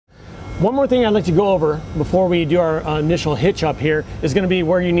One more thing I'd like to go over before we do our initial hitch up here is going to be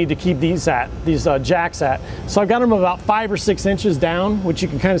where you need to keep these at, these jacks at. So I've got them about 5 or 6 inches down, which you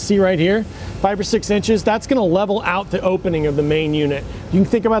can kind of see right here. 5 or 6 inches, that's going to level out the opening of the main unit. You can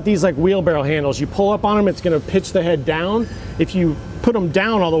think about these like wheelbarrow handles. You pull up on them, it's going to pitch the head down. If you put them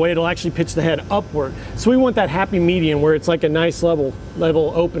down all the way, it'll actually pitch the head upward. So we want that happy median where it's like a nice level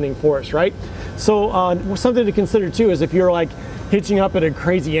opening for us, right? So something to consider too is if you're like hitching up at a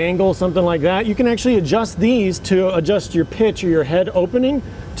crazy angle, something like that, you can actually adjust these to adjust your pitch or your head opening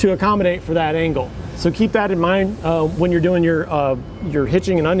to accommodate for that angle. So keep that in mind when you're doing your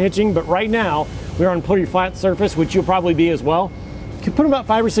hitching and unhitching. But right now, we're on a pretty flat surface, which you'll probably be as well. You can put them about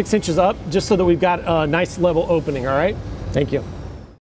 5 or 6 inches up just so that we've got a nice level opening, all right? Thank you.